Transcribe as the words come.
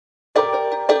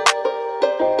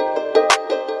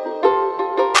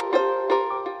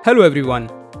Hello everyone.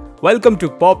 Welcome to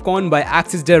Popcorn by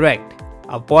Axis Direct,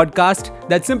 a podcast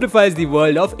that simplifies the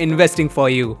world of investing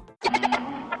for you.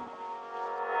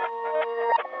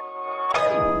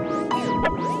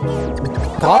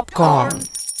 Popcorn.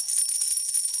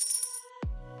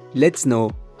 Let's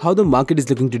know how the market is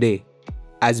looking today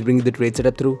as we bring the trade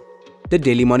setup through the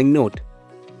daily morning note.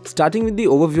 Starting with the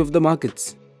overview of the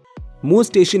markets.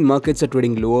 Most Asian markets are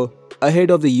trading lower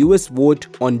ahead of the US vote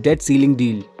on debt ceiling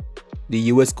deal. The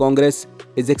US Congress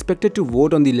is expected to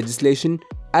vote on the legislation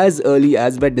as early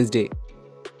as Wednesday.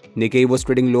 Nikkei was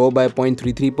trading lower by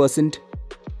 0.33%,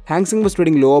 Hang Seng was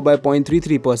trading lower by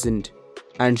 0.33%,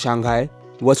 and Shanghai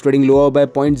was trading lower by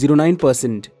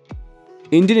 0.09%.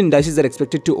 Indian indices are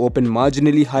expected to open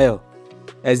marginally higher,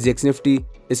 as the SGX Nifty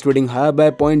is trading higher by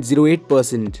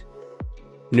 0.08%.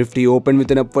 Nifty opened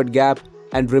with an upward gap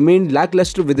and remained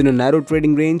lackluster within a narrow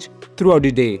trading range throughout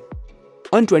the day.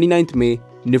 On 29th May,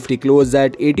 Nifty closed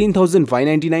at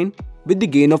 18,599 with the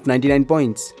gain of 99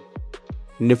 points.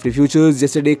 Nifty futures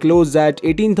yesterday closed at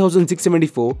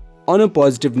 18,674 on a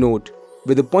positive note,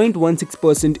 with a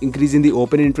 0.16% increase in the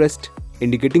open interest,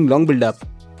 indicating long build-up.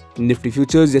 Nifty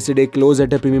futures yesterday closed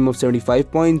at a premium of 75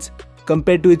 points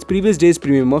compared to its previous day's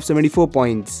premium of 74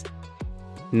 points.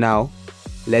 Now,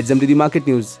 let's jump to the market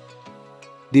news.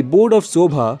 The board of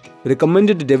Sobha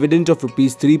recommended a dividend of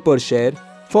Rs 3 per share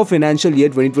for financial year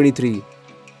 2023,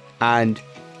 and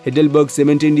Heidelberg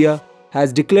Cement India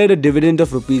has declared a dividend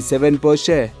of Rs 7 per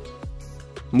share.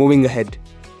 Moving ahead,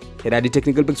 here are the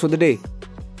technical picks for the day.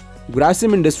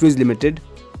 Grasim Industries Limited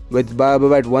with buy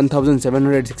above at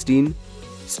 1716,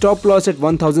 stop loss at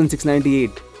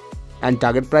 1698, and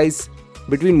target price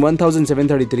between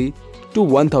 1733 to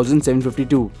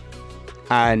 1752.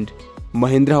 And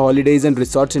Mahindra Holidays and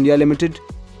Resorts India Limited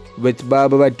with buy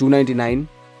above at 299,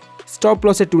 stop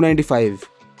loss at 295,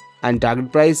 and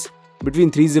target price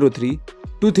between 303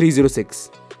 to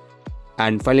 306.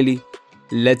 And finally,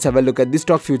 let's have a look at the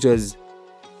stock futures.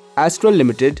 Astral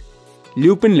Limited,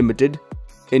 Lupin Limited,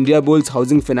 India Bulls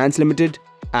Housing Finance Limited,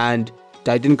 and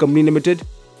Titan Company Limited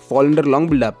fall under long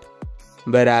build-up,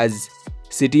 whereas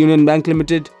City Union Bank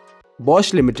Limited,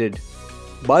 Bosch Limited,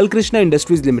 Balkrishna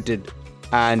Industries Limited,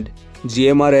 and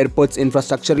GMR Airports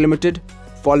Infrastructure Limited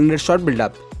fall under short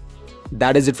build-up.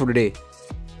 That is it for today.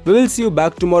 We will see you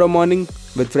back tomorrow morning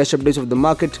with fresh updates of the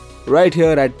market right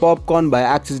here at Popcorn by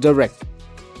Axis Direct.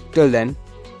 Till then,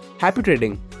 happy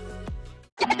trading.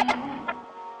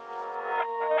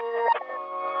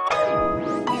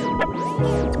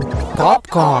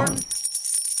 Popcorn.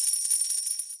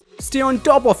 Stay on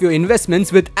top of your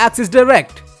investments with Axis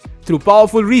Direct. Through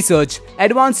powerful research,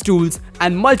 advanced tools,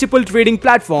 and multiple trading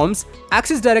platforms,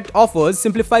 Axis Direct offers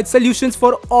simplified solutions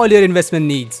for all your investment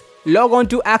needs. Log on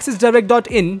to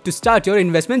axisdirect.in to start your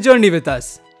investment journey with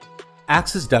us.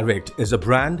 Axis Direct is a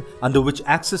brand under which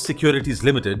Axis Securities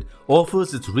Limited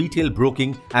offers its retail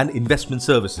broking and investment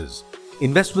services.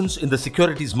 Investments in the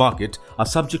securities market are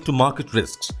subject to market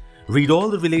risks. Read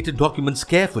all the related documents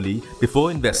carefully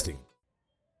before investing.